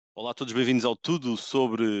Olá a todos, bem-vindos ao Tudo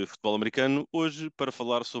sobre Futebol Americano. Hoje para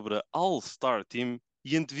falar sobre a All-Star Team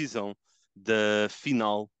e a antevisão da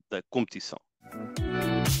final da competição.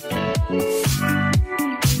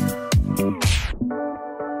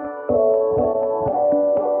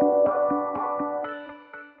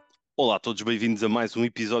 Olá a todos, bem-vindos a mais um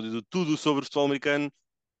episódio do Tudo sobre Futebol Americano.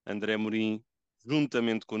 André Amorim,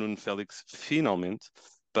 juntamente com o Nuno Félix, finalmente,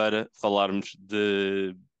 para falarmos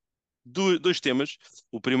de dois temas.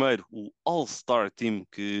 O primeiro, o All-Star Team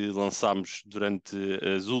que lançámos durante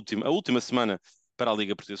a última semana para a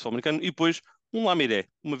Liga Portuguesa de Futebol Americano, e depois um lamiré,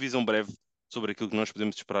 uma visão breve sobre aquilo que nós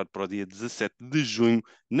podemos esperar para o dia 17 de junho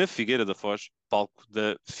na Figueira da Foz, palco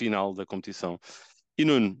da final da competição. E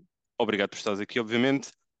Nuno, obrigado por estares aqui,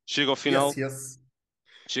 obviamente. Chega ao Yes, final, yes.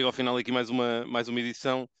 chega ao final aqui mais uma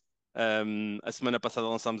edição. A semana passada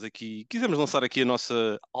lançámos aqui, quisemos lançar aqui a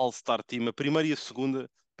nossa All-Star Team, a primeira e a segunda,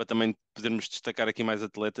 para também podermos destacar aqui mais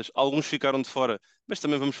atletas. Alguns ficaram de fora, mas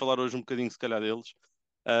também vamos falar hoje um bocadinho, se calhar, deles.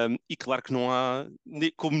 E claro que não há,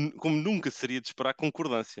 como nunca seria de esperar,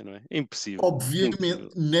 concordância, não é? É impossível. É Obviamente,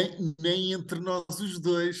 impossível. nem entre nós os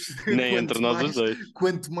dois, Nem entre quanto nós os mais, dois.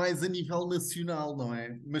 quanto mais a nível nacional, não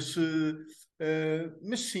é? Mas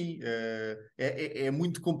sim, é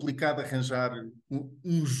muito complicado arranjar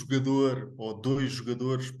um jogador ou dois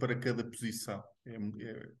jogadores para cada posição.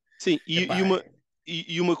 Sim, Epá,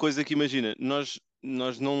 e uma coisa que imagina, nós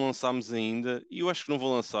não lançámos ainda, e eu acho que não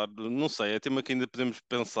vou lançar, não sei, é tema que ainda podemos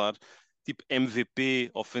pensar, tipo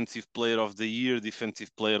MVP, Offensive Player of the Year,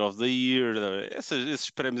 Defensive Player of the Year,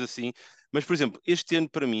 esses prémios assim. Mas, por exemplo, este ano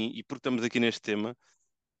para mim, e porque estamos aqui neste tema,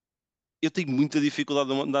 eu tenho muita dificuldade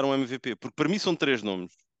de dar um MVP, porque para mim são três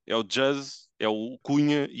nomes: é o Jazz, é o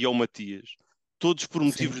Cunha e é o Matias. Todos por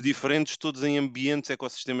motivos sim, diferentes, todos em ambientes,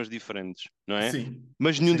 ecossistemas diferentes, não é? sim,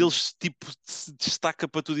 Mas nenhum sim. deles tipo, se destaca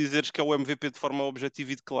para tu dizeres que é o MVP de forma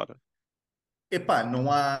objetiva e declara. Epá,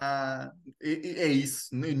 não há. É isso,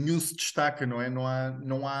 nenhum se destaca, não é?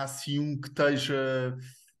 Não há assim um que esteja.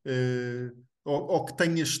 eh, ou que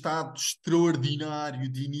tenha estado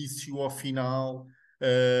extraordinário de início ao final.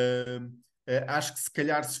 Eh, Acho que se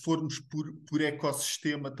calhar, se formos por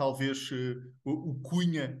ecossistema, talvez o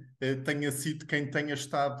Cunha tenha sido quem tenha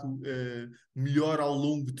estado melhor ao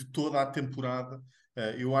longo de toda a temporada.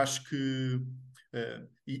 Eu acho que.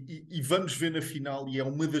 E vamos ver na final, e é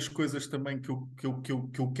uma das coisas também que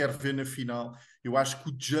eu quero ver na final. Eu acho que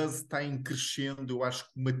o Jazz está em crescendo, eu acho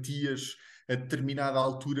que o Matias, a determinada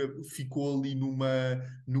altura, ficou ali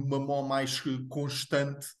numa mão mais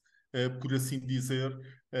constante, por assim dizer.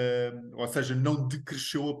 Ou seja, não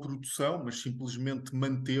decresceu a produção, mas simplesmente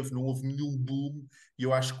manteve, não houve nenhum boom, e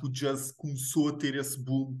eu acho que o Jazz começou a ter esse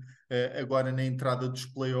boom agora na entrada dos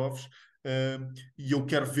playoffs. E eu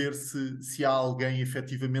quero ver se há alguém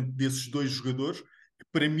efetivamente desses dois jogadores, que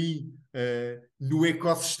para mim, no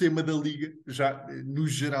ecossistema da liga, já no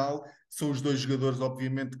geral, são os dois jogadores,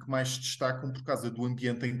 obviamente, que mais se destacam por causa do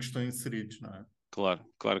ambiente em que estão inseridos, não é? Claro,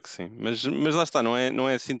 claro que sim. Mas lá está, não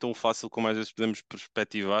é assim tão fácil como às vezes podemos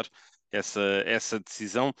perspectivar essa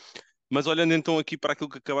decisão. Mas olhando então aqui para aquilo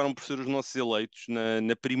que acabaram por ser os nossos eleitos,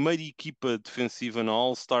 na primeira equipa defensiva, na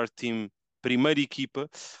All-Star Team, primeira equipa,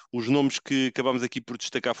 os nomes que acabámos aqui por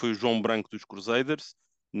destacar foi o João Branco dos Crusaders,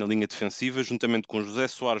 na linha defensiva, juntamente com José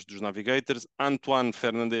Soares dos Navigators, Antoine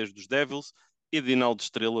Fernandes dos Devils, Edinaldo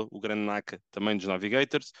Estrela, o grande Naka, também dos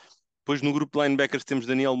Navigators. Depois no grupo de linebackers temos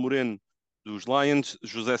Daniel Moreno dos Lions,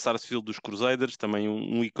 José Sarsfield dos Crusaders, também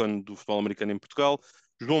um ícone do futebol americano em Portugal,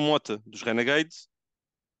 João Mota dos Renegades,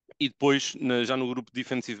 e depois, já no grupo de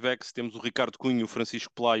defensive backs, temos o Ricardo Cunha e o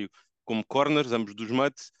Francisco Pelaio como corners, ambos dos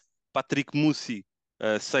Mets, Patrick Mussi,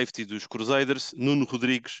 safety dos Crusaders, Nuno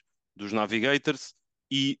Rodrigues dos Navigators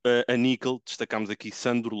e a Nickel, destacamos aqui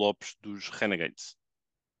Sandro Lopes dos Renegades.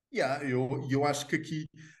 Yeah, eu acho que aqui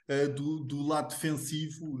do lado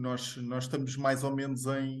defensivo nós estamos mais ou menos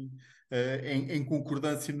em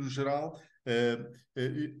concordância no geral.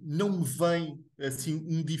 Não me vem assim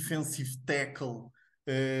um defensive tackle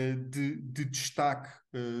de destaque,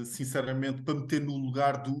 sinceramente, para meter no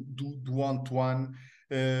lugar do Antoine.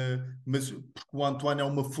 Mas porque o Antoine é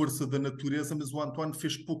uma força da natureza, mas o Antoine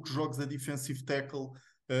fez poucos jogos a defensive tackle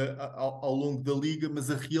ao longo da liga,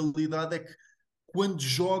 mas a realidade é que quando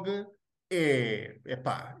joga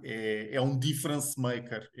é um difference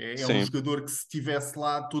maker. É um Sim, jogador que, se estivesse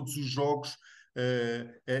lá todos os jogos,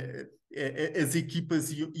 as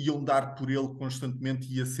equipas iam dar por ele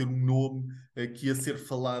constantemente, ia ser um nome que ia ser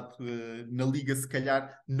falado na liga, se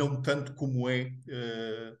calhar não tanto como é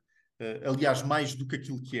Aliás, mais do que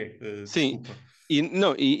aquilo que é. Sim, Desculpa.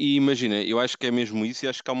 não, e imagina, eu acho que é mesmo isso, e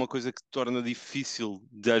acho que há uma coisa que torna difícil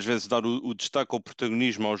de às vezes dar o destaque ao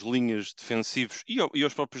protagonismo aos linhas defensivos e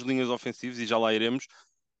aos próprios linhas ofensivos, e já lá iremos,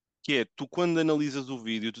 que é, tu quando analisas o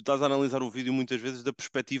vídeo, tu estás a analisar o vídeo muitas vezes da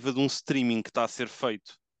perspectiva de um streaming que está a ser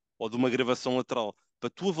feito, ou de uma gravação lateral. Para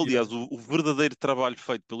tu Yeah. avaliares o verdadeiro trabalho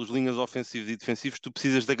feito pelas linhas ofensivas e defensivas, tu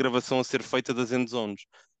precisas da gravação a ser feita das end zones,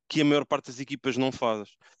 que a maior parte das equipas não faz.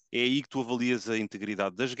 É aí que tu avalias a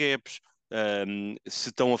integridade das gaps, se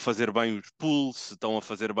estão a fazer bem os pulls, se estão a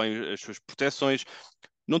fazer bem as suas proteções.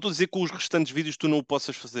 Não estou a dizer que com os restantes vídeos tu não o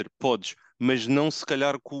possas fazer, podes, mas não se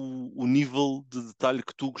calhar com o nível de detalhe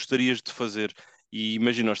que tu gostarias de fazer. E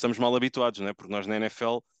imagina, nós estamos mal habituados, né? Porque nós na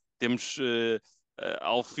NFL temos,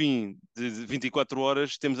 ao fim de 24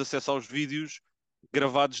 horas, temos acesso aos vídeos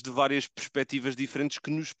gravados de várias perspectivas diferentes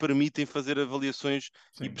que nos permitem fazer avaliações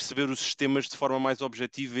e Sim. perceber os sistemas de forma mais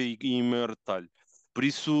objetiva e em maior detalhe. Por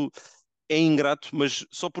isso é ingrato, mas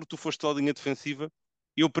só porque tu foste à linha defensiva,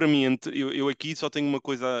 eu para mim, eu aqui só tenho uma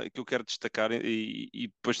coisa que eu quero destacar e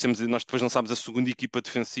depois nós depois lançámos a segunda equipa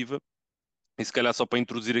defensiva, e se calhar só para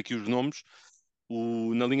introduzir aqui os nomes,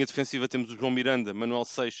 na linha defensiva temos o João Miranda, Manuel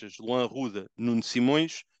Seixas, Luan Arruda, Nuno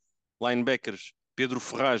Simões, linebackers Pedro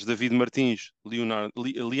Ferraz, David Martins,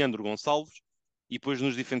 Leandro Gonçalves, e depois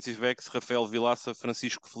nos defensive backs Rafael Vilaça,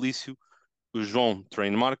 Francisco Felício, o João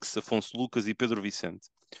Train Marques, Afonso Lucas e Pedro Vicente.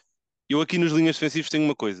 Eu aqui nas linhas defensivas tenho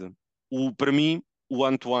uma coisa. Para mim, o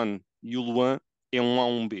Antoine e o Luan é um A,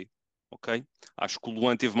 um B. Ok? Acho que o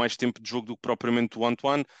Luan teve mais tempo de jogo do que propriamente o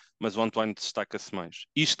Antoine, mas o Antoine destaca-se mais.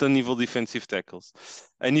 Isto a nível defensive tackles.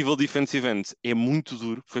 A nível defensive ends é muito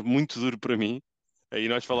duro, foi muito duro para mim. Aí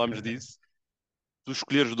nós falámos disso. Tu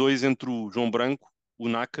escolheres dois entre o João Branco, o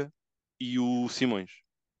Naka e o Simões.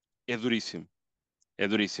 É duríssimo. É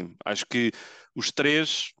duríssimo. Acho que os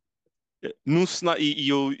três num cenário, e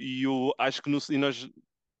eu acho que e nós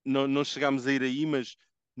não chegámos a ir aí, mas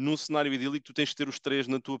num cenário idílico tu tens de ter os três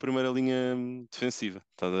na tua primeira linha defensiva.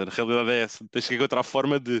 Tá a ver? A realidade é essa. Tens que encontrar a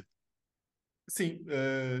forma de. Sim,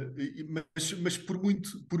 mas por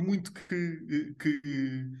muito que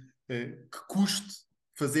custe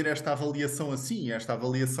fazer esta avaliação assim, esta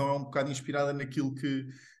avaliação é um bocado inspirada naquilo que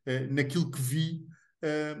vi.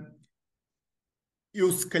 eh,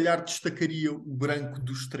 eu se calhar destacaria o branco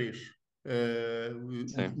dos três,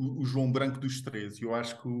 Sim. o João Branco dos três. Eu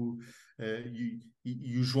acho que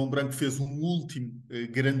e o João Branco fez um último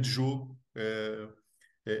grande jogo.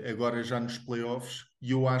 Agora já nos playoffs,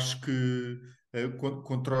 e eu acho que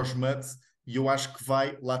contra os Mets, e eu acho que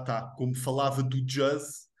vai, lá está, como falava do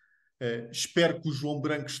Jazz, espero que o João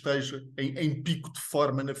Branco esteja em pico de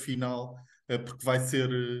forma na final, porque vai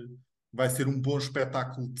ser um bom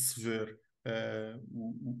espetáculo de se ver.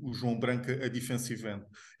 O João Branco a defensive end.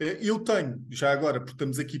 Eu tenho, já agora, porque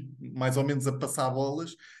estamos aqui mais ou menos a passar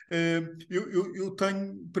bolas, eu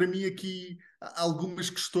tenho para mim aqui algumas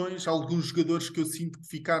questões, alguns jogadores que eu sinto que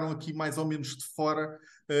ficaram aqui mais ou menos de fora,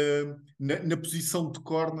 na posição de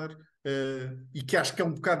corner, e que acho que é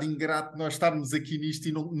um bocado ingrato nós estarmos aqui nisto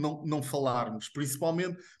e não falarmos,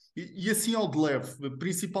 principalmente, e assim ao de leve,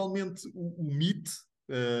 principalmente o MIT.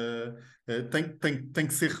 Tem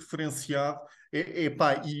que ser referenciado.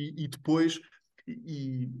 Pá, e depois,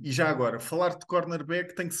 e já agora, falar de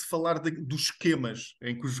cornerback tem que se falar dos esquemas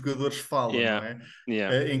em que os jogadores falam, não Yeah. é?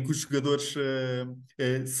 Yeah. Em que os jogadores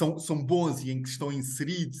são bons e em que estão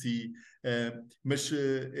inseridos, mas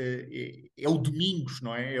é o Domingos,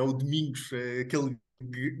 não é? É o Domingos, aquele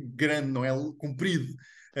grande, não é? Comprido,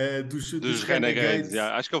 dos Dos Renegades. Renegades.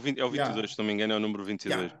 Yeah. Acho que é o 22, Yeah. se não me engano, é o número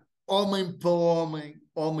 22. Yeah. Homem para homem,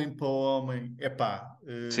 homem para homem, epá,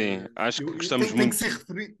 Sim, acho que gostamos tem que muito.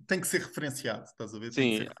 ser tem que ser referenciado, estás a ver?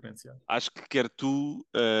 Tem que Sim, ser referenciado. acho que quer tu,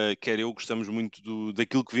 quer eu, gostamos muito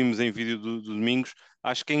daquilo que vimos em vídeo do Domingos.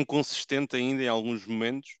 Acho que é inconsistente ainda em alguns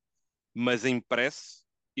momentos, mas em press,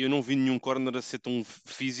 eu não vi nenhum corner a ser tão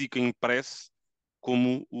físico em press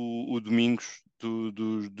como o Domingos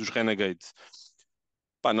dos Renegades.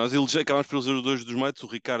 Pá, nós acabámos por eleger os dois dos mates, o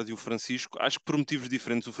Ricardo e o Francisco. Acho que por motivos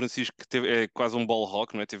diferentes. O Francisco é quase um ball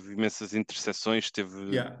hawk, não é? Teve imensas interseções,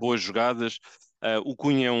 teve Yeah. boas jogadas. O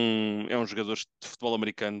Cunha é um jogador de futebol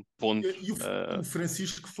americano, ponto. E o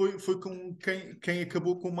Francisco foi com quem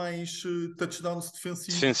acabou com mais touchdowns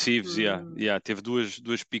defensivos. Defensivos, yeah. Teve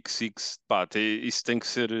duas pick six. Pá, isso tem que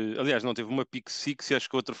ser. Aliás, não, teve uma pick six e acho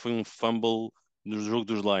que a outra foi um fumble no jogo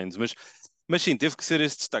dos Lions. Mas sim, teve que ser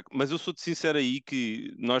esse destaque. Mas eu sou-te sincero aí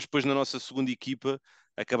que nós depois na nossa segunda equipa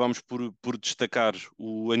acabámos por destacar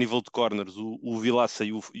a nível de corners o Vilaça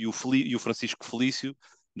e o Francisco Felício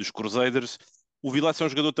dos Crusaders. O Vilaça é um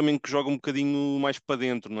jogador também que joga um bocadinho mais para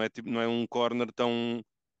dentro, não é, tipo, não é um corner tão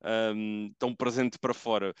presente para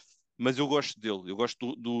fora. Mas eu gosto dele, eu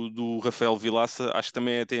gosto do Rafael Vilaça, acho que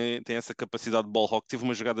também tem essa capacidade de ball hawk. Teve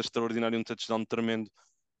uma jogada extraordinária, um touchdown tremendo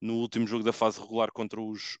no último jogo da fase regular contra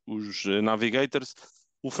os Navigators.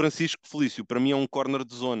 O Francisco Felício, para mim, é um corner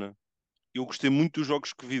de zona. Eu gostei muito dos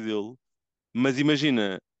jogos que vi dele, mas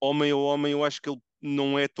imagina, homem a homem, eu acho que ele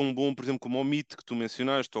não é tão bom, por exemplo, como o Mite, que tu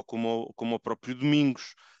mencionaste, ou como o próprio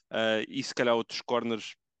Domingos, e se calhar outros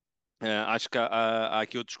corners. Acho que há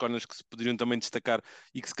aqui outros corners que se poderiam também destacar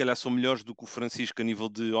e que se calhar são melhores do que o Francisco a nível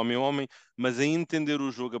de homem a homem, mas a entender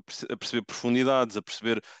o jogo, a perceber profundidades, a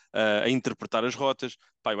perceber, a interpretar as rotas.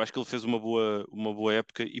 Pá, eu acho que ele fez uma boa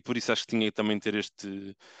época e por isso acho que tinha que também ter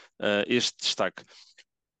este destaque.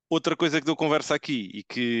 Outra coisa que deu conversa aqui e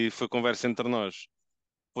que foi conversa entre nós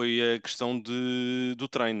foi a questão do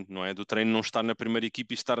treino, não é? Do treino não estar na primeira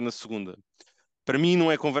equipa e estar na segunda. Para mim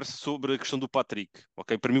não é conversa sobre a questão do Patrick,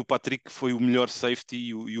 ok? Para mim o Patrick foi o melhor safety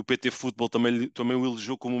e o PT Futebol também o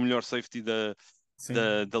elegeu como o melhor safety Sim.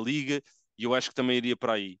 da liga e eu acho que também iria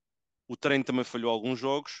para aí. O treino também falhou alguns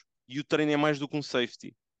jogos e o treino é mais do que um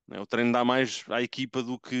safety, né? O treino dá mais à equipa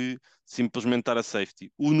do que simplesmente estar a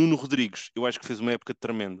safety. O Nuno Rodrigues, eu acho que fez uma época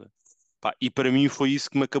tremenda. Pá, e para mim foi isso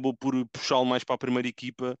que me acabou por puxá-lo mais para a primeira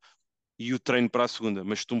equipa e o treino para a segunda.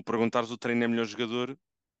 Mas se tu me perguntares, o treino é melhor jogador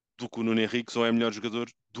do que o Nuno Henrique ou é melhor jogador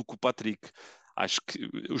do que o Patrick. Acho que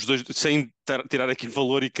os dois, sem tirar aqui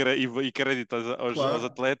valor e crédito aos Claro,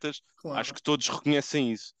 atletas, acho claro. que todos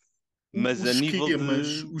reconhecem isso. Mas a nível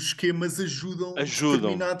de Os esquemas ajudam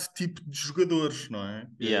ajudam, determinado tipo de jogadores, não é?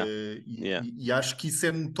 yeah, yeah. E acho que isso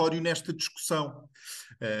é notório nesta discussão,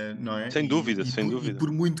 não é? Sem dúvida, sem E dúvida.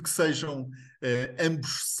 por muito que sejam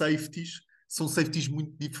ambos safeties, são safeties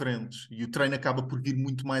muito diferentes e o treino acaba por vir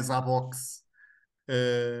muito mais à boxe.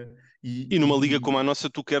 eh, E numa liga como a e nossa,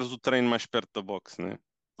 tu queres o treino mais perto da boxe, né?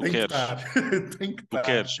 Tu tem que queres, estar, tem que tu estar,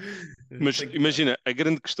 queres. Mas tem que estar. imagina, a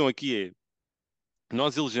grande questão aqui é,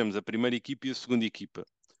 nós elegemos a primeira equipa e a segunda equipa,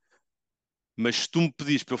 mas se tu me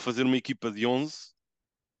pedis para eu fazer uma equipa de 11,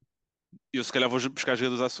 eu se calhar vou buscar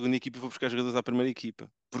jogadores à segunda equipa e vou buscar jogadores à primeira equipa.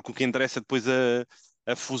 Porque o que interessa é depois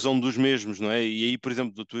a fusão dos mesmos, não é? E aí, por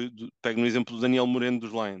exemplo, pego no exemplo do Daniel Moreno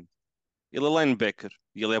dos Lions. Ele é linebacker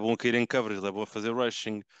e ele é bom a cair em coverage, ele é bom a fazer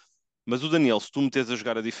rushing. Mas o Daniel, se tu metes a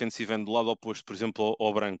jogar a defensive end do lado oposto, por exemplo,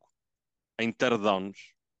 ao branco, em third downs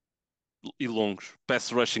e longos,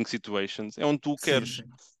 pass rushing situations, é onde tu o Sim, queres. sim.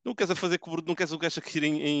 Não queres a fazer cobertura, não queres o gajo a cair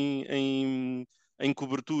em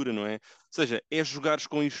cobertura, não é? Ou seja, é jogares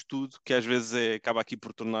com isto tudo que às vezes acaba aqui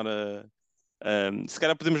por tornar se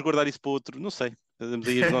calhar podemos guardar isso para outro, não sei. Fazemos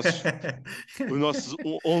aí os nossos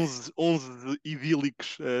 11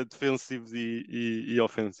 idílicos defensivos e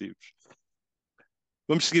ofensivos.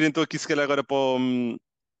 Vamos seguir então aqui, se calhar, agora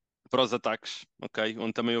para os ataques, ok?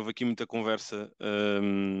 Onde também houve aqui muita conversa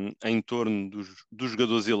em torno dos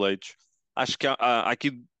jogadores eleitos. Acho que há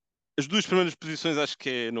aqui as duas primeiras posições, acho que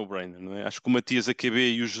é no-brainer, não é? Acho que o Matias a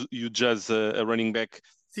QB e o Jazz a running back,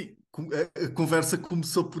 Sim, a conversa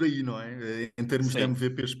começou por aí, não é? Em termos de sim.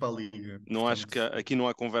 MVPs para a liga. Não acho Portanto, que aqui não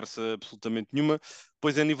há conversa absolutamente nenhuma.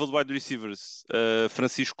 Pois a nível de wide receivers,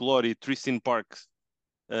 Francisco Lori, Tristan Parks,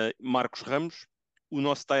 Marcos Ramos. O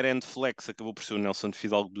nosso tight end flex acabou por ser o Nelson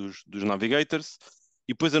Fidalgo dos Navigators.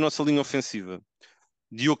 E depois a nossa linha ofensiva,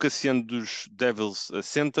 Diogo Cassiano dos Devils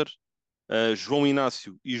Center, João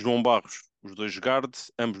Inácio e João Barros, os dois guards,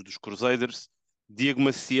 ambos dos Crusaders, Diego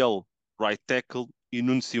Maciel, right tackle, e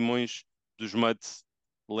Nuno Simões dos Muds,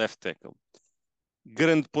 left tackle.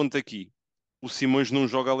 Grande ponto aqui. O Simões não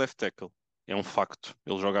joga a left tackle. É um facto.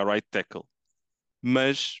 Ele joga a right tackle.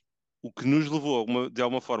 Mas o que nos levou de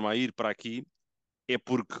alguma forma a ir para aqui é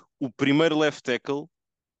porque o primeiro left tackle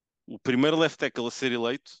a ser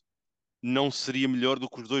eleito não seria melhor do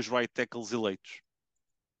que os dois right tackles eleitos.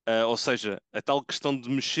 Ou seja, a tal questão de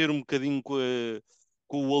mexer um bocadinho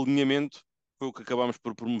com o alinhamento foi o que acabámos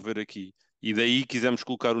por promover aqui. E daí quisemos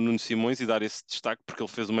colocar o Nuno Simões e dar esse destaque, porque ele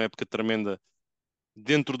fez uma época tremenda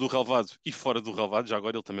dentro do relvado e fora do relvado. Já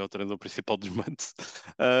agora ele também é o treinador principal dos Mantes.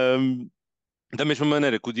 Um, da mesma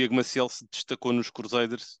maneira que o Diego Maciel se destacou nos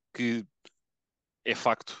Crusaders, que é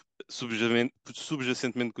facto,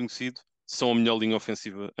 subjacentemente conhecido, são a melhor linha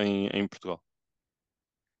ofensiva em Portugal.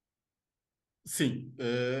 sim,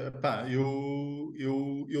 pá, eu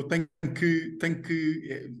tenho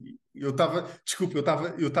que, eu estava, desculpa,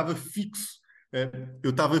 eu estava fixo,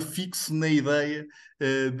 eu estava fixo na ideia,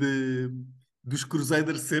 dos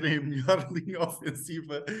Crusaders serem a melhor linha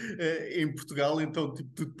ofensiva, em Portugal, então, tipo,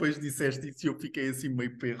 tu depois disseste isso e eu fiquei assim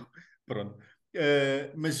meio perro, pronto.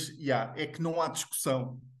 Mas, é que não há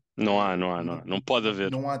discussão. Não pode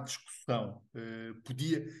haver. Não há discussão.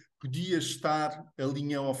 Podia estar a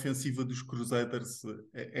linha ofensiva dos Crusaders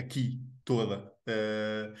aqui toda.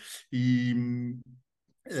 E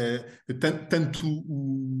tanto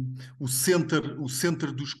o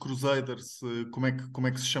center dos Crusaders, como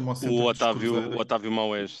é que se chama o center dos O Crusaders? Otávio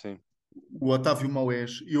Maués, sim. O Otávio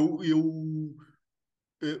Maués.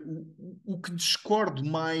 O que discordo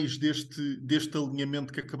mais deste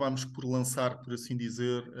alinhamento que acabámos por lançar, por assim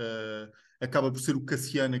dizer, acaba por ser o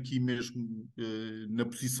Cassiano aqui mesmo, na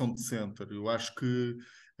posição de center. Eu acho que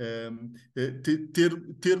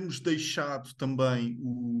termos deixado também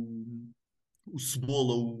o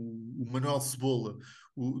Cebola, o Manuel Cebola,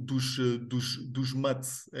 dos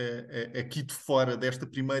Mets aqui de fora desta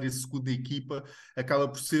primeira e segunda equipa, acaba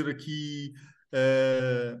por ser aqui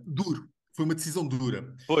duro. Foi uma decisão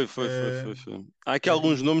dura. Uh, Foi. Há aqui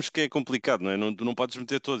alguns e, nomes que é complicado, não é? Não, tu não podes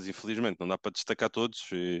meter todos, infelizmente. Não dá para destacar todos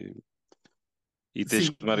e tens que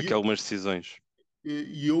sim, tomar aqui algumas decisões.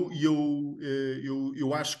 eu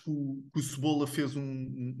acho que o Cebola fez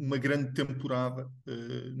uma grande temporada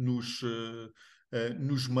nos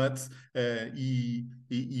Mets,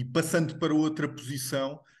 e passando para outra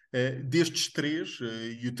posição, destes três,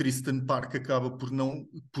 e o Tristan Park acaba por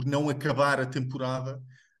não acabar a temporada.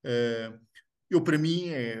 Para mim,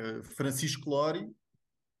 é Francisco Lori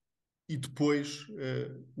e depois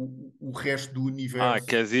o resto do universo.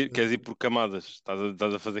 Queres ir por camadas?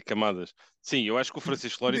 Estás a fazer camadas. Sim, eu acho que o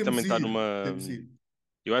Francisco Lori também Podemos está ir, numa. podemos ir.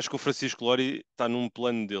 Eu acho que o Francisco Lori está num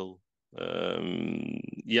plano dele.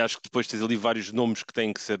 E acho que depois tens ali vários nomes que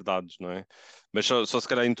têm que ser dados, não é? Mas só se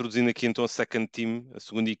calhar introduzindo aqui então a second team, a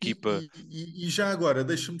segunda equipa. E já agora,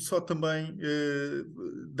 deixa-me só também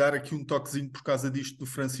dar aqui um toquezinho por causa disto do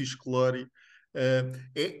Francisco Lori.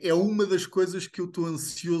 É uma das coisas que eu estou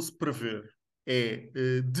ansioso para ver.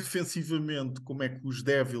 Defensivamente, como é que os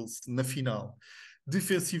Devils, na final,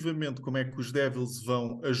 defensivamente, como é que os Devils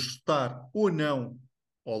vão ajustar ou não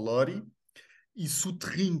ao Lori, e se o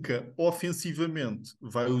Terrinca ofensivamente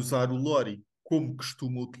vai usar o Lori como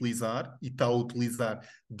costuma utilizar, e está a utilizar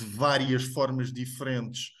de várias formas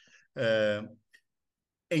diferentes, uh,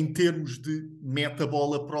 em termos de meta a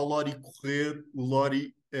bola para o Lori correr, o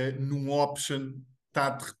Lori num option,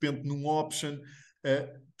 está de repente num option,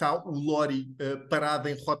 está o Lori parado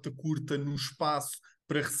em rota curta no espaço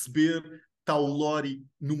para receber, está o Lori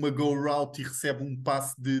numa go route e recebe um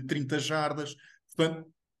passe de 30 jardas. Portanto,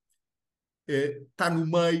 está no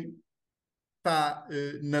meio, está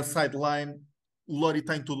na sideline, o Lori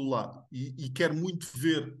está em todo o lado. E quero muito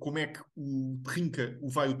ver como é que o Trinca o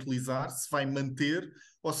vai utilizar, se vai manter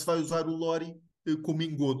ou se vai usar o Lori como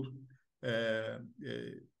engodo,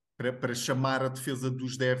 para chamar a defesa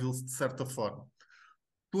dos Devils de certa forma.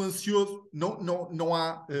 Estou ansioso, não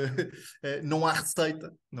há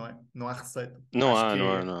receita, não é? Não há receita. Não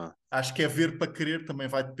há. Acho que é ver para querer, também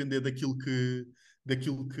vai depender que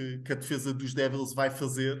a defesa dos Devils vai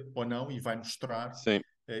fazer ou não e vai mostrar. Sim.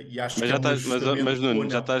 E acho Mas que é já um estás, mas ajustamento ou Nuno, não.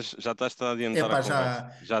 já estás a É adiantar a pá,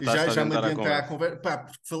 conversa. Já estás a já me adiantar a adiantei à conversa. conversa, pá,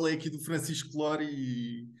 porque falei aqui do Francisco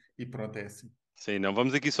Lori e pronto, é assim. Sim, não.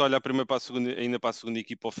 Vamos aqui só olhar primeiro para a segunda, ainda para a segunda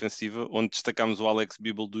equipa ofensiva, onde destacamos o Alex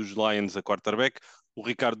Bibble dos Lions a quarterback, o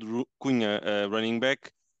Ricardo Cunha a running back,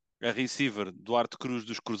 a receiver Duarte Cruz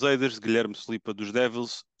dos Crusaders, Guilherme Slipa dos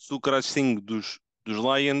Devils, Sucraj Singh dos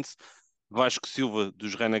Lions, Vasco Silva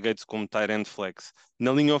dos Renegades como tight end flex.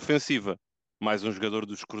 Na linha ofensiva, mais um jogador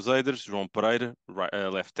dos Crusaders, João Pereira,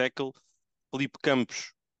 left tackle, Felipe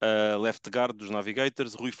Campos, left guard dos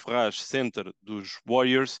Navigators, Rui Ferraz, center dos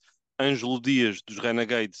Warriors, Ângelo Dias dos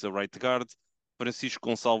Renegades, a right guard, Francisco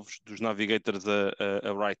Gonçalves dos Navigators,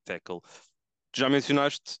 a right tackle. Tu já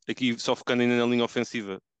mencionaste, aqui só focando ainda na linha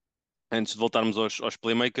ofensiva, antes de voltarmos aos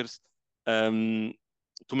playmakers, um,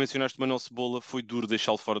 tu mencionaste o Manuel Cebola, foi duro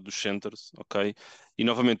deixá-lo fora dos centers, ok? E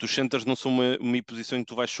novamente, os centers não são uma posição em que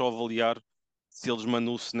tu vais só avaliar se eles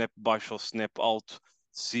mandam o snap baixo ou o snap alto,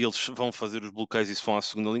 se eles vão fazer os bloqueios e se vão à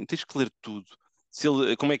segunda linha. Tens que ler tudo.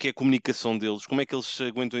 Como é que é a comunicação deles, como é que eles se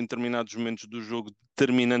aguentam em determinados momentos do jogo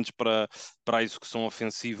determinantes para a execução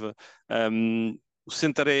ofensiva. O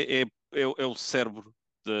center é o cérebro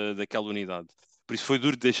daquela unidade. Por isso foi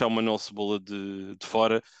duro deixar o Manuel Cebola de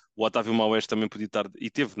fora. O Otávio Maués também podia estar, e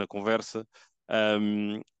teve na conversa.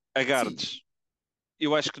 Um, a Sim. Gardes,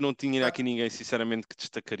 eu acho que não tinha aqui Ah, ninguém, sinceramente, que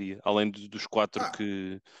destacaria, além dos quatro ah,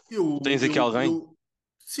 que. Tu eu, tens aqui eu, alguém? eu,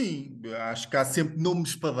 sim, acho que há sempre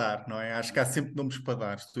nomes para dar, não é? Acho que há sempre nomes para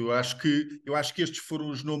dar. Eu acho que estes foram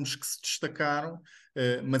os nomes que se destacaram,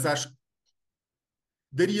 mas acho que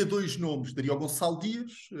daria dois nomes, daria o Gonçalo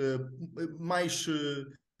Dias, mais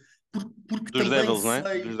porque Dos também Devils, não é?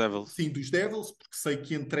 sei, Dos Devils. sim, dos Devils, porque sei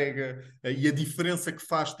que entrega e a diferença que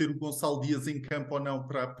faz ter o Gonçalo Dias em campo ou não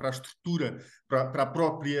para a estrutura, para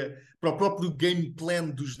o próprio game plan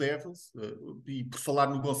dos Devils. E por falar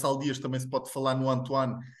no Gonçalo Dias, também se pode falar no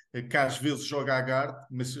Antoine, que às vezes joga a guard,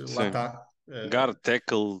 mas lá Sim. está. Guard,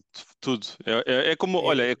 tackle, tudo. É como,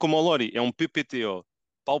 olha, é É, como o Lori, é um PPTO.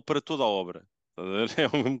 Pau para toda a obra. sim, É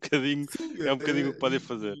um bocadinho o que podem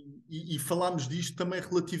fazer. e falámos disto também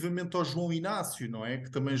relativamente ao João Inácio, não é? Que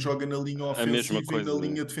também joga na linha A mesma ofensiva e na coisa.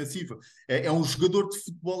 linha defensiva. É um jogador de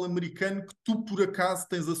futebol americano que tu, por acaso,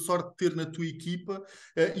 tens a sorte de ter na tua equipa,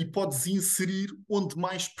 e podes inserir onde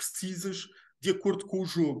mais precisas de acordo com o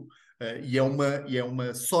jogo. E é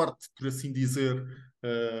uma sorte, por assim dizer,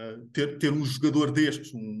 ter um jogador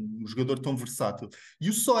destes, um jogador tão versátil. E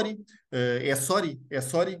o Sori,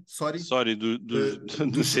 Sori, Sorry,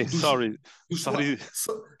 dos, sim, dos, sorry. dos Sorry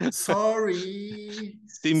sorry,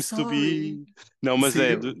 seems to sorry. be. Não, mas Sim,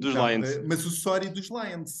 é dos não, Lions. mas o sorry dos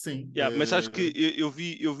Lions, sim. Yeah, mas acho que eu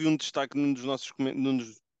vi um destaque num dos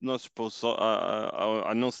nossos posts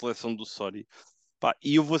à não seleção do Sorry. Pá,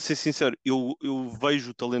 e eu vou ser sincero, eu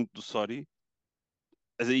vejo o talento do Sorry,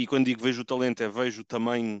 e quando digo vejo o talento, é vejo o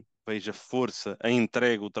tamanho, vejo a força, a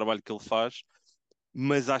entrega, o trabalho que ele faz,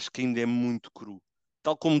 mas acho que ainda é muito cru.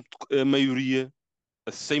 Tal como a maioria,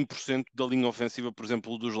 a 100% da linha ofensiva, por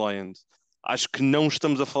exemplo, dos Lions. Acho que não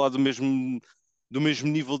estamos a falar do mesmo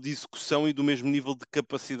nível de execução e do mesmo nível de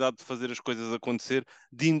capacidade de fazer as coisas acontecer,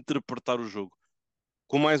 de interpretar o jogo.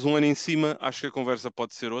 Com mais um ano em cima, acho que a conversa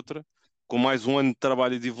pode ser outra. Com mais um ano de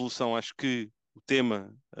trabalho e de evolução, acho que o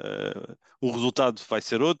tema, o resultado vai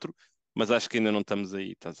ser outro, mas acho que ainda não estamos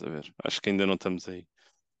aí, estás a ver? Acho que ainda não estamos aí.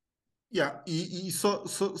 Yeah, e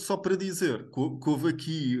só para dizer que houve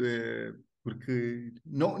aqui, porque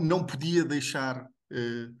não podia deixar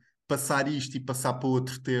passar isto e passar para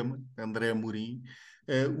outro tema, André Amorim,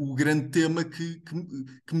 o grande tema que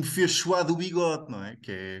me fez suar do bigode, não é?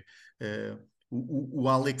 Que é o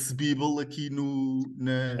Alex Bibel aqui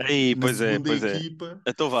Aí, na pois é, segunda pois é. equipa.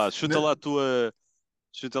 Então vá, Na- chuta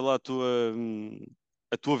lá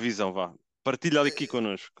a tua visão, vá. Partilha aqui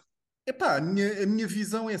connosco. Epá, a minha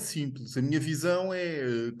visão é simples. A minha visão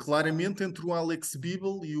é claramente entre o Alex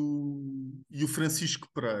Bibel e o Francisco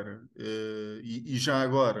Pereira. E já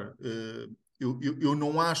agora, eu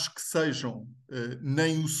não acho que sejam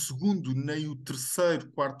nem o segundo nem o terceiro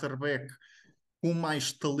quarterback com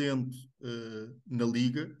mais talento na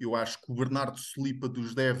liga. Eu acho que o Bernardo Solipa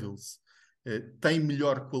dos Devils tem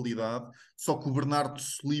melhor qualidade, só que o Bernardo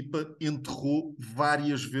Solipa enterrou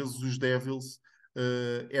várias vezes os Devils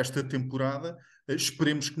esta temporada.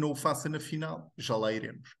 Esperemos que não o faça na final, já lá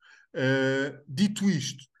iremos. Dito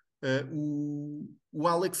isto, o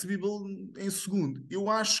Alex Bibel em segundo. Eu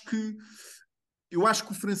acho que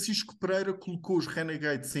o Francisco Pereira colocou os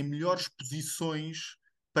Renegades em melhores posições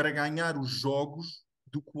para ganhar os jogos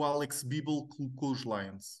do que o Alex Bibel colocou os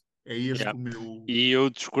Lions. É este Yeah. o meu. E eu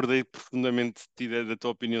discordei profundamente de ti, da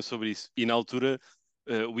tua opinião sobre isso. E na altura,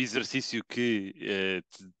 o exercício que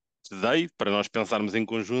te dei para nós pensarmos em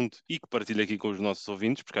conjunto e que partilho aqui com os nossos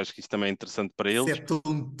ouvintes, porque acho que isso também é interessante para Isso é eles.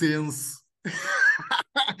 tão tenso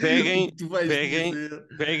o Peguem, que tu vais peguem, dizer.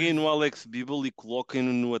 peguem no Alex Bibel e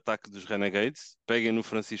coloquem-no no ataque dos Renegades, peguem no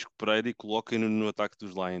Francisco Pereira e coloquem-no no ataque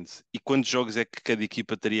dos Lions. E quantos jogos é que cada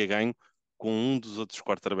equipa teria ganho com um dos outros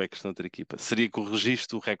quarterbacks na outra equipa? Seria que o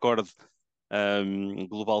registro, o recorde,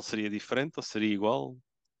 global seria diferente ou seria igual?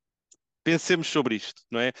 Pensemos sobre isto,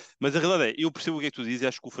 não é? Mas a realidade é, eu percebo o que é que tu dizes e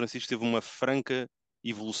acho que o Francisco teve uma franca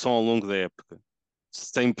evolução ao longo da época.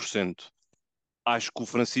 100%. Acho que o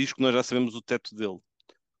Francisco, nós já sabemos o teto dele.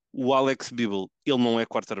 O Alex Bibel, ele não é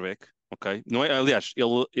quarterback, ok? Não é, aliás,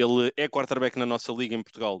 ele é quarterback na nossa liga em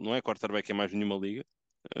Portugal, não é quarterback em mais nenhuma liga.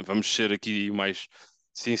 Vamos ser aqui o mais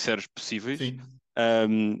sinceros possíveis. Sim.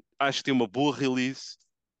 Acho que tem uma boa release,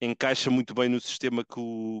 encaixa muito bem no sistema que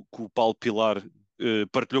o Paulo Pilar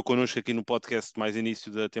partilhou connosco aqui no podcast mais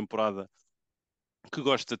início da temporada, que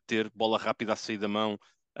gosta de ter bola rápida a sair da mão,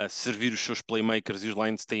 a servir os seus playmakers, e os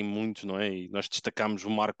Lions têm muitos, não é? E nós destacamos o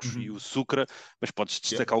Marcos e o Uhum. Sucra, mas podes Yep.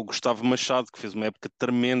 destacar o Gustavo Machado, que fez uma época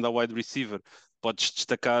tremenda a wide receiver. Podes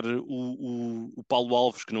destacar o Paulo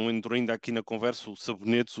Alves, que não entrou ainda aqui na conversa, o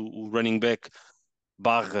Sabonetes, o running back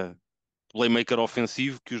barra playmaker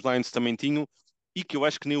ofensivo, que os Lions também tinham, e que eu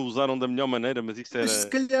acho que nem o usaram da melhor maneira, mas isso Mas se era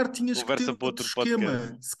calhar tinhas que ter conversa para outro outro podcast.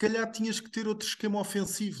 esquema. Se calhar tinhas que ter outro esquema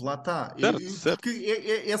ofensivo, lá está. Certo, Porque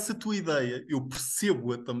certo. essa tua ideia, eu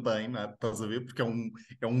percebo-a também, não é? Estás a ver? Porque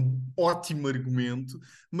é um ótimo argumento,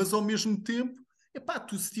 mas ao mesmo tempo Epá,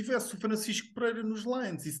 tu se tivesse o Francisco Pereira nos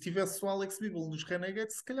Lions e se tivesse o Alex Bibel nos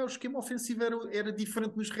Renegades, se calhar o esquema ofensivo era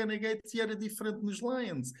diferente nos Renegades e era diferente nos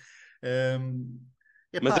Lions. Um,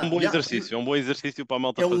 Mas é um epá, bom yeah, exercício, é um bom exercício para a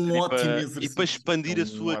malta é um fazer ótimo e para exercício. É expandir a um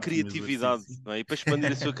sua ótimo criatividade, exercício. não é? E para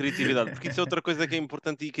expandir a sua criatividade, porque isso é outra coisa que é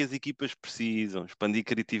importante e que as equipas precisam, expandir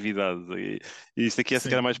criatividade. E isto aqui é se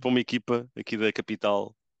calhar mais Sim. para uma equipa aqui da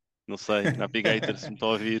capital, não sei, na Navigators, se me estão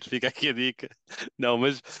a ouvir, fica aqui a dica. Não,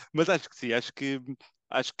 mas acho que sim, acho que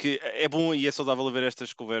é bom e é saudável haver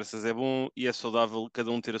estas conversas, é bom e é saudável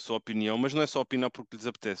cada um ter a sua opinião, mas não é só opinar porque lhes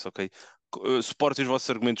apetece, ok? Suportem os vossos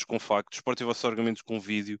argumentos com factos, suportem os vossos argumentos com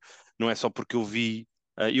vídeo, não é só porque eu vi.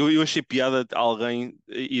 Eu achei piada a alguém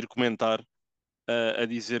ir comentar a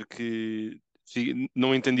dizer que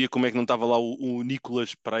não entendia como é que não estava lá o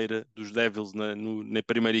Nicolas Pereira dos Devils na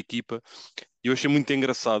primeira equipa. E eu achei muito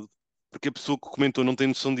engraçado, porque a pessoa que comentou não tem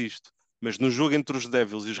noção disto. Mas no jogo entre os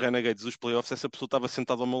Devils e os Renegades dos playoffs, essa pessoa estava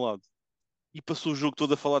sentada ao meu lado e passou o jogo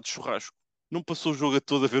todo a falar de churrasco. Não passou o jogo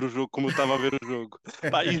todo a ver o jogo como eu estava a ver o jogo.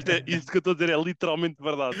 Pá, isto que eu estou a dizer é literalmente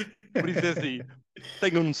verdade. Por isso é assim,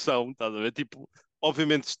 tenham noção, estás a ver? Tipo,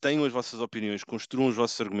 obviamente tenham as vossas opiniões, construam os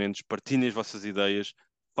vossos argumentos, partilhem as vossas ideias,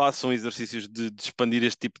 façam exercícios de expandir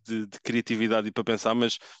este tipo de criatividade e para pensar,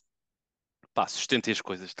 mas pá, sustentem as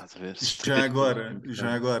coisas, estás a ver? Sustentem as coisas, é Já importante.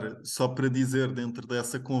 agora, só para dizer dentro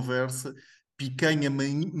dessa conversa, picanha,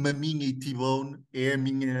 maminha e T-bone é a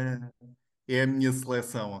minha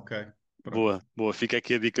seleção, ok? Pronto. Boa, boa, fica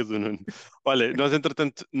aqui a dica do Nuno. Olha, nós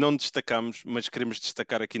entretanto não destacamos, mas queremos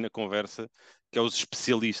destacar aqui na conversa, que é os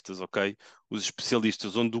especialistas, ok? Os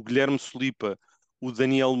especialistas, onde o Guilherme Solipa, o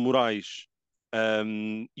Daniel Moraes,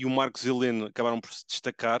 e o Marcos Heleno acabaram por se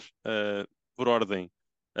destacar, por ordem.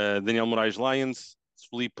 Daniel Moraes Lions,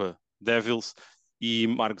 Solipa Devils e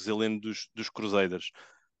Marcos Heleno dos Crusaders.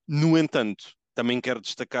 No entanto, também quero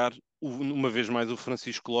destacar uma vez mais o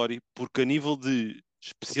Francisco Lori, porque a nível de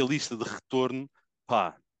especialista de retorno,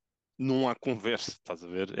 pá, não há conversa, estás a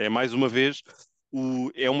ver? É mais uma vez,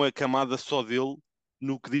 é uma camada só dele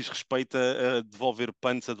no que diz respeito a devolver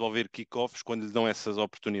punts, a devolver kickoffs, quando lhe dão essas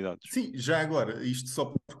oportunidades. Sim, já agora, isto só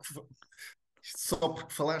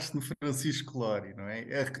porque falaste no Francisco Lori, não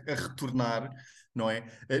é? A retornar, não é?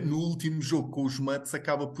 No último jogo com os Mets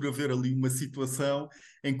acaba por haver ali uma situação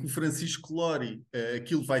em que o Francisco Lori,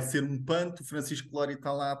 aquilo vai ser um punch, o Francisco Lori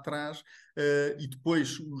está lá atrás, e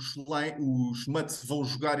depois os Mets vão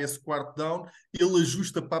jogar esse quarto down, ele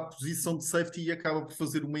ajusta para a posição de safety e acaba por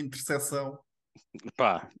fazer uma interseção.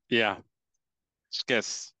 Pá, yeah,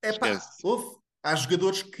 esquece, Epá, esquece. há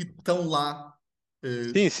jogadores que estão lá,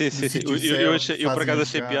 Sim, sim, no sim, sim. Eu, sítio eu, certo, achei, eu por fazem a acaso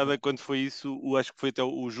achei piada jogada. quando foi isso. Acho que foi até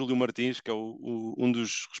o Júlio Martins, que é um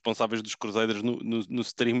dos responsáveis dos Cruzeiros no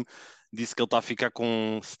stream, disse que ele está a ficar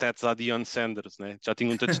com stats a Deion Sanders, né? Já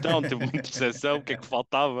tinha um touchdown, teve uma interseção, o que é que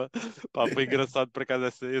faltava? Pá, foi engraçado por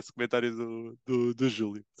acaso esse comentário do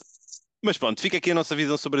Júlio. Mas pronto, fica aqui a nossa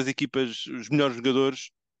visão sobre as equipas, os melhores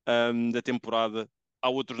jogadores da temporada. Há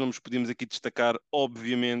outros nomes que podíamos aqui destacar,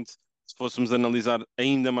 obviamente. Se fôssemos analisar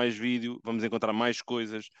ainda mais vídeo, vamos encontrar mais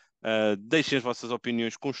coisas. Deixem as vossas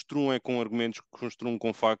opiniões, construam com argumentos, construam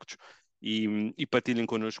com factos e partilhem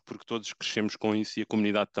connosco, porque todos crescemos com isso e a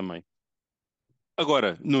comunidade também.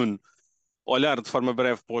 Agora, Nuno, olhar de forma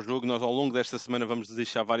breve para o jogo, nós ao longo desta semana vamos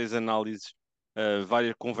deixar várias análises,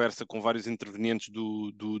 várias conversa com vários intervenientes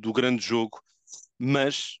do grande jogo,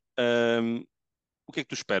 mas o que é que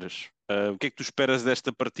tu esperas? O que é que tu esperas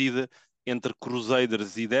desta partida entre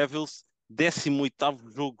Crusaders e Devils?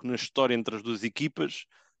 18º jogo na história entre as duas equipas.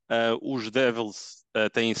 Os Devils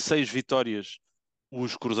têm 6 vitórias,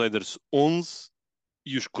 os Crusaders 11,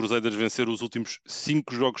 e os Crusaders venceram os últimos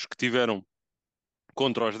 5 jogos que tiveram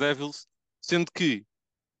contra os Devils, sendo que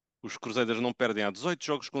os Crusaders não perdem há 18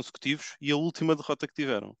 jogos consecutivos e a última derrota que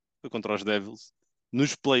tiveram foi contra os Devils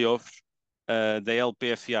nos playoffs da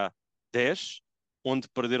LPFA 10, onde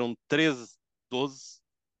perderam 13-12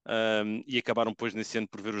 e acabaram depois nesse ano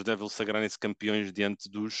por ver os Devils sagrarem-se campeões diante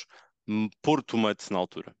dos Porto Mets na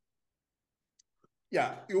altura.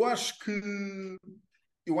 Yeah, eu acho que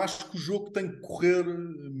o jogo tem que correr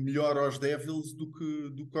melhor aos Devils do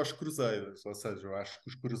que aos Crusaders. Ou seja, eu acho que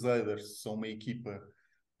os Crusaders são uma equipa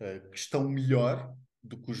que estão melhor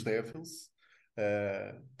do que os Devils,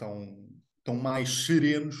 estão mais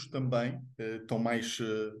serenos também, estão mais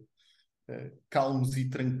calmos e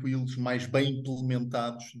tranquilos, mais bem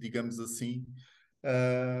implementados, digamos assim.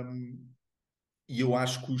 E eu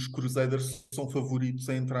acho que os Crusaders são favoritos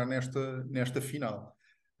a entrar nesta final.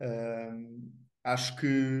 Acho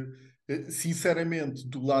que, sinceramente,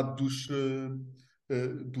 do lado dos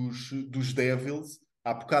Devils,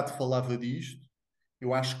 há bocado falava disto,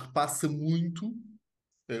 Eu acho que passa muito,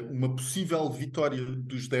 uma possível vitória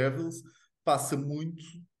dos Devils passa muito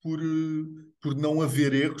por não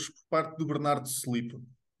haver erros por parte do Bernardo Slipa.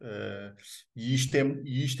 Uh, e isto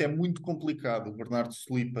é muito complicado. O Bernardo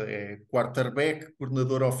Slipa é quarterback,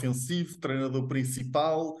 coordenador ofensivo, treinador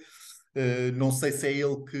principal. Não sei se é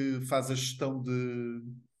ele que faz a gestão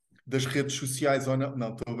das redes sociais ou não.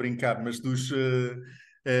 Não, estou a brincar, mas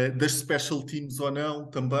das special teams ou não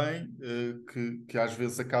também, que às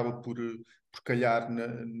vezes acaba por calhar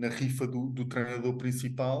na rifa do treinador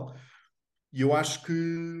principal. E eu acho que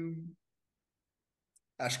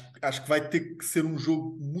vai ter que ser um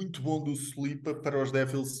jogo muito bom do Slipa para os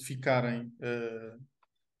Devils ficarem,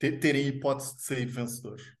 terem hipótese de sair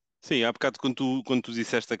vencedores. Sim, há bocado quando tu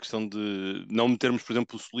disseste a questão de não metermos, por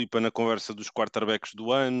exemplo, o Solipa na conversa dos quarterbacks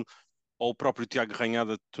do ano, ou o próprio Tiago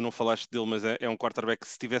Ranhada, tu não falaste dele, mas é um quarterback que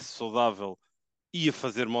se estivesse saudável ia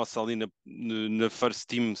fazer moça ali na first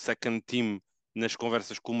team, second team, nas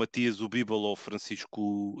conversas com o Matias, o Bíbal ou o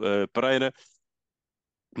Francisco Pereira.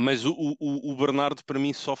 Mas o Bernardo, para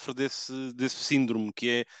mim, sofre desse síndrome, que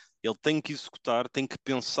é ele tem que executar, tem que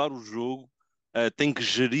pensar o jogo, tem que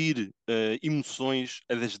gerir emoções,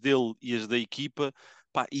 as dele e as da equipa,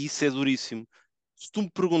 pá, e isso é duríssimo. Se tu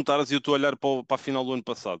me perguntares, e eu estou a olhar para a final do ano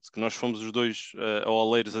passado, que nós fomos os dois ao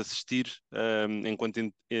Oleiros assistir, enquanto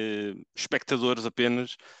espectadores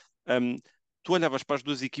apenas, um, tu olhavas para as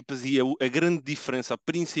duas equipas e a grande diferença, a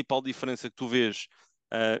principal diferença que tu vês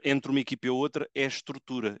entre uma equipa e a outra é a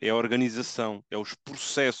estrutura, é a organização, é os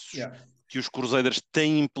processos Yeah. que os cruzeiros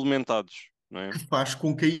têm implementados, não é? Que faz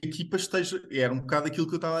com que a equipa esteja, era um bocado aquilo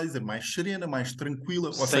que eu estava a dizer, mais serena, mais tranquila,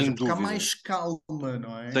 ou seja, Sem porque há dúvida, mais calma,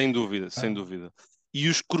 não é? sem dúvida, sem Ah, dúvida. E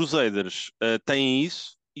os Crusaders têm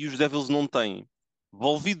isso e os Devils não têm.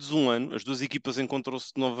 Envolvidos um ano, as duas equipas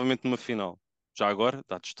encontram-se novamente numa final. Já agora,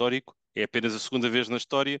 dado histórico, é apenas a segunda vez na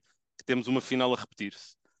história que temos uma final a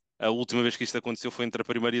repetir-se. A última vez que isto aconteceu foi entre a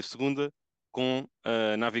primeira e a segunda, com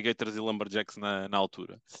Navigators e Lumberjacks na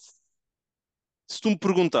altura. Se tu me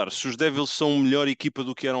perguntares se os Devils são melhor equipa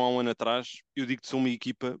do que eram há um ano atrás, eu digo que são uma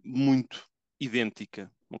equipa muito idêntica.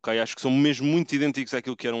 Ok? Acho que são mesmo muito idênticos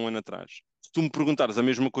àquilo que eram um ano atrás. Se tu me perguntares a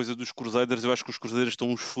mesma coisa dos Crusaders, eu acho que os Crusaders estão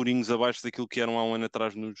uns furinhos abaixo daquilo que eram há um ano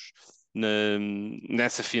atrás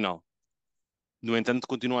nessa final. No entanto,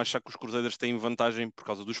 continuo a achar que os Crusaders têm vantagem por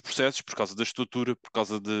causa dos processos, por causa da estrutura, por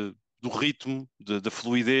causa do ritmo, da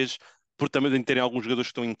fluidez, por também terem alguns jogadores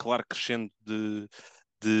que estão em claro crescendo de,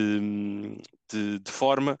 de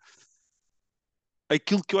forma.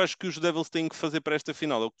 Aquilo que eu acho que os Devils têm que fazer para esta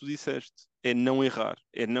final é o que tu disseste, é não errar,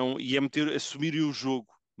 é não e é assumirem o jogo,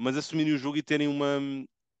 mas assumirem o jogo e terem uma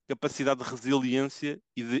capacidade de resiliência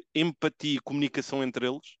e de empatia e comunicação entre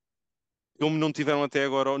eles, como não tiveram até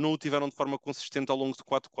agora, ou não o tiveram de forma consistente ao longo de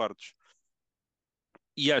 4 quartos.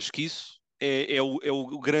 E acho que isso é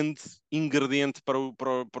o grande ingrediente para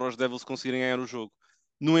os Devils conseguirem ganhar o jogo.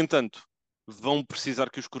 No entanto, vão precisar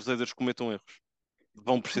que os Crusaders cometam erros.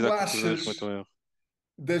 Vão tu precisar que os Crusaders achas, cometam erros.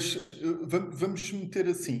 vamos meter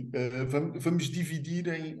assim, vamos dividir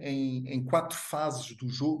em quatro fases do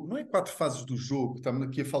jogo, não é quatro fases do jogo, está-me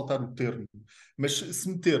aqui a faltar o termo, mas se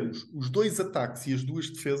metermos os dois ataques e as duas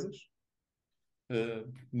defesas,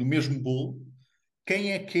 no mesmo bolo,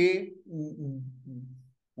 quem é que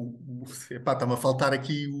é epá, está-me a faltar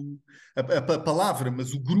aqui a palavra,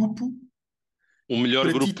 mas o grupo O melhor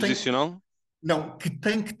para grupo ti tem, posicional não, que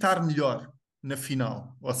tem que estar melhor na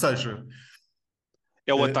final. Ou seja,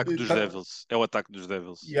 é o ataque dos tá, Devils. É o ataque dos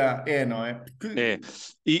Devils. yeah, é, não é? É. Porque,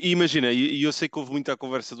 E imagina, e eu sei que houve muita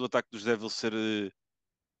conversa do ataque dos Devils ser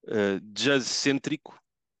jazz-cêntrico,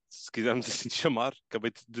 se quisermos assim chamar.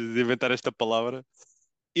 Acabei de inventar esta palavra.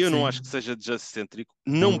 Eu não acho que sim, seja jazz-cêntrico.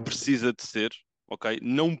 Não precisa de ser, ok?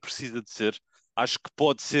 Não precisa de ser. Acho que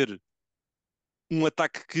pode ser um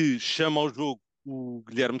ataque que chama ao jogo o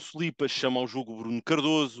Guilherme Solipa, chama ao jogo o Bruno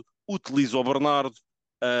Cardoso, utiliza o Bernardo.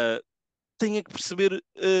 Uh, Tenha que perceber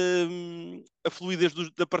a fluidez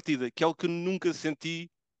da partida, que é algo que eu nunca senti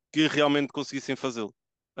que realmente conseguissem fazê-lo.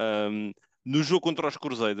 Um, no jogo contra os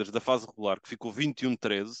Crusaders da fase regular, que ficou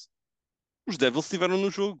 21-13, os Devils estiveram no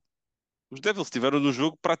jogo. Os Devils estiveram no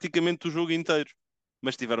jogo praticamente o jogo inteiro.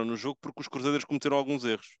 Mas estiveram no jogo porque os Crusaders cometeram alguns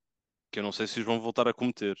erros, que eu não sei se os vão voltar a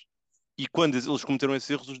cometer. E quando eles cometeram esses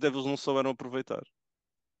erros, os Devils não souberam aproveitar.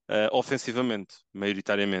 Ofensivamente,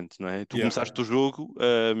 maioritariamente, não é? Tu yeah. começaste o jogo,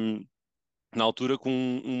 na altura com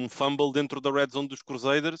um fumble dentro da red zone dos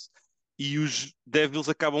Crusaders e os Devils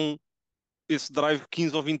acabam esse drive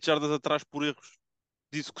 15 ou 20 jardas atrás por erros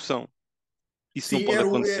de execução. Isso não Sim, pode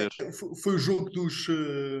acontecer. foi o jogo do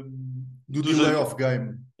Dos, delay of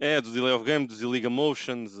game. do delay of game, dos illegal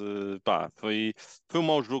motions, pá, foi um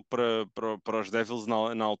mau jogo para os Devils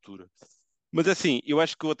na altura. Mas assim, eu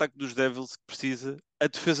acho que o ataque dos Devils precisa, a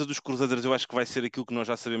defesa dos Crusaders eu acho que vai ser aquilo que nós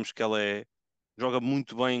já sabemos que ela é, joga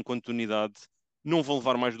muito bem enquanto unidade, não vão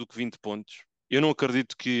levar mais do que 20 pontos. Eu não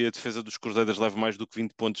acredito que a defesa dos Crusaders leve mais do que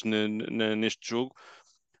 20 pontos neste jogo.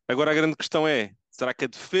 Agora a grande questão é, será que a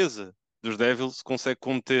defesa dos Devils consegue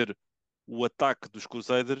conter o ataque dos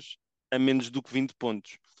Crusaders a menos do que 20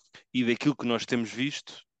 pontos? E daquilo que nós temos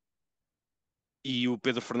visto, e o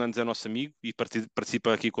Pedro Fernandes é nosso amigo e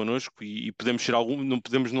participa aqui connosco e podemos ser não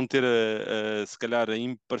podemos não ter se calhar a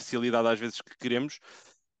imparcialidade às vezes que queremos.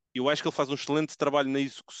 Eu acho que ele faz um excelente trabalho na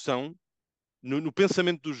execução, no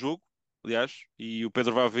pensamento do jogo, aliás, e o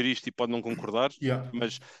Pedro vai ver isto e pode não concordar, Yeah.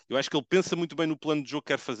 mas eu acho que ele pensa muito bem no plano de jogo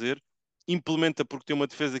que quer fazer, implementa porque tem uma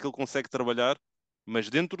defesa que ele consegue trabalhar, mas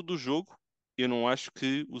dentro do jogo eu não acho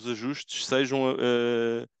que os ajustes sejam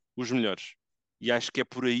os melhores. E acho que é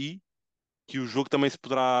por aí que o jogo também se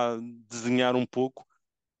poderá desenhar um pouco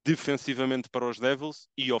defensivamente para os Devils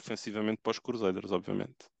e ofensivamente para os Crusaders,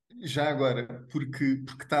 obviamente. Já agora, porque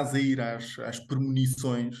estás a ir às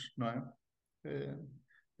premonições, não é? Eh,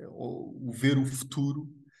 o ver o futuro.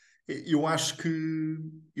 Eu acho que,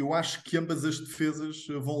 eu acho que ambas as defesas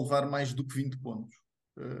vão levar mais do que 20 pontos.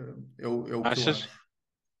 É o que eu Achas? acho.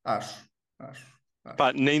 Acho, acho, Pá,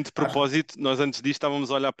 acho. nem de Acho. propósito, nós antes disto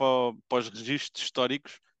estávamos a olhar para os registros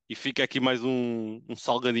históricos e fica aqui mais um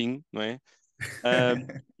salgadinho, não é? Ah,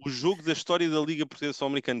 o jogo da história da Liga Portuguesa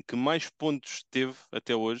Sul-Americana que mais pontos teve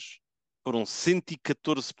até hoje foram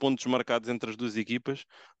 114 pontos marcados entre as duas equipas.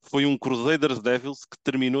 Foi um Crusaders Devils que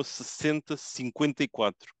terminou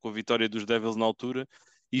 60-54, com a vitória dos Devils na altura,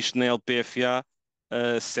 isto na LPFA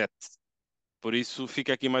 7. Por isso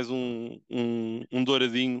fica aqui mais um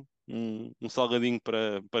douradinho, um salgadinho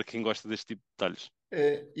para quem gosta deste tipo de detalhes.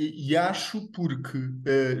 E acho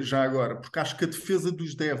já agora, porque acho que a defesa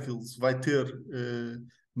dos Devils vai ter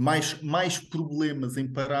mais problemas em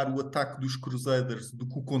parar o ataque dos Crusaders do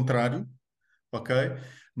que o contrário, ok?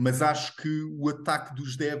 Mas acho que o ataque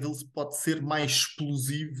dos Devils pode ser mais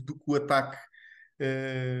explosivo do que o ataque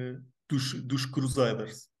eh, dos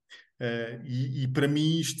Crusaders. E para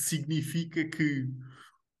mim isto significa que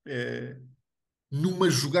numa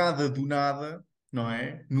jogada do nada, não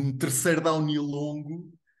é? Num terceiro down e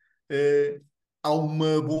longo, eh, há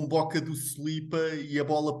uma bomboca do Slipa e a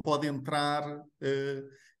bola pode entrar.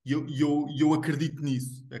 E eu acredito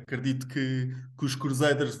nisso. Acredito que os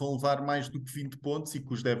Crusaders vão levar mais do que 20 pontos e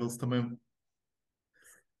que os Devils também.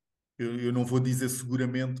 Eu não vou dizer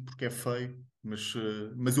seguramente porque é feio, mas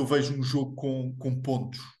eu vejo um jogo com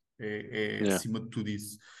pontos. É Yeah. acima de tudo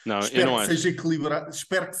isso. Não, eu Espero não que seja acho. equilibrado.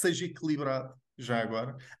 Espero que seja equilibrado já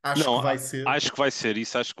agora. Acho Não, que vai ser. acho que vai ser,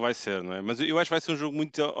 isso acho que vai ser, não é? Mas eu acho que vai ser um jogo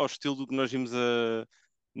muito ao estilo do que nós vimos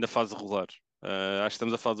na fase regular. Acho que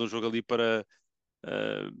estamos a falar de um jogo ali para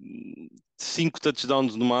 5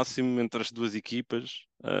 touchdowns no máximo entre as duas equipas.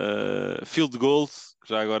 Field goals, que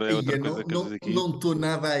já agora é Aí, outra eu coisa que diz aqui. não estou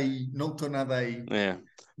nada aí. Não estou nada aí. É. Não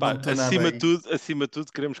Pá, estou nada aí. acima de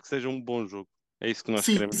tudo, queremos que seja um bom jogo. É isso que nós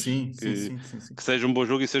Sim, queremos. sim, sim, sim, sim, sim. Que seja um bom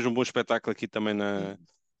jogo e seja um bom espetáculo aqui também E,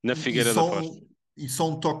 na e Figueira da só, Foz. e só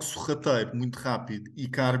um toque sorrateiro, muito rápido, e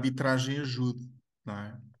que a arbitragem ajude, não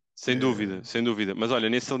é? Sem Eh, dúvida, sem dúvida. Mas olha,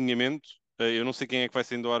 nesse alinhamento, eu não sei quem é que vai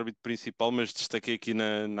sendo o árbitro principal, mas destaquei aqui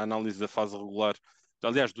na análise da fase regular,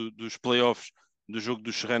 aliás, dos playoffs do jogo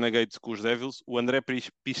dos Renegades com os Devils, o André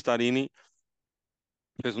Pistarini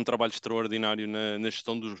fez um trabalho extraordinário na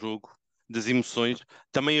gestão do jogo, das emoções.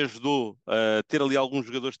 Também ajudou a ter ali alguns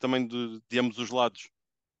jogadores também de ambos os lados,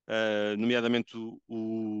 nomeadamente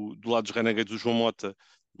do lado dos Renegades, o João Mota,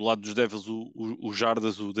 do lado dos Devils, o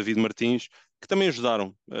Jardas, o David Martins, que também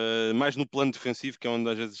ajudaram, mais no plano defensivo, que é onde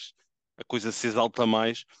às vezes a coisa se exalta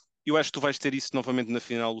mais. Eu acho que tu vais ter isso novamente na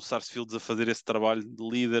final, o Sarsfields a fazer esse trabalho de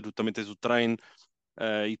líder, também tens o treino,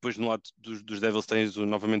 e depois no lado dos Devils tens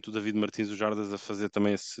novamente o David Martins, o Jardas a fazer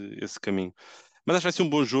também esse caminho. Mas acho que vai ser um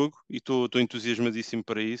bom jogo e estou entusiasmadíssimo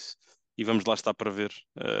para isso. E vamos lá estar para ver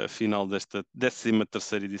a final desta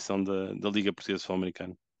 13ª edição da Liga Portuguesa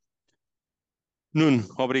Sul-Americana. Nuno,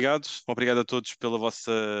 obrigado. Obrigado a todos pela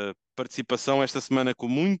vossa participação esta semana com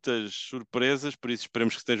muitas surpresas, por isso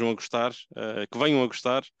esperemos que estejam a gostar, que venham a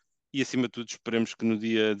gostar e acima de tudo esperemos que no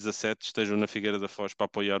dia 17 estejam na Figueira da Foz para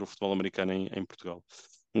apoiar o futebol americano em Portugal.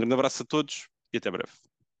 Um grande abraço a todos e até breve.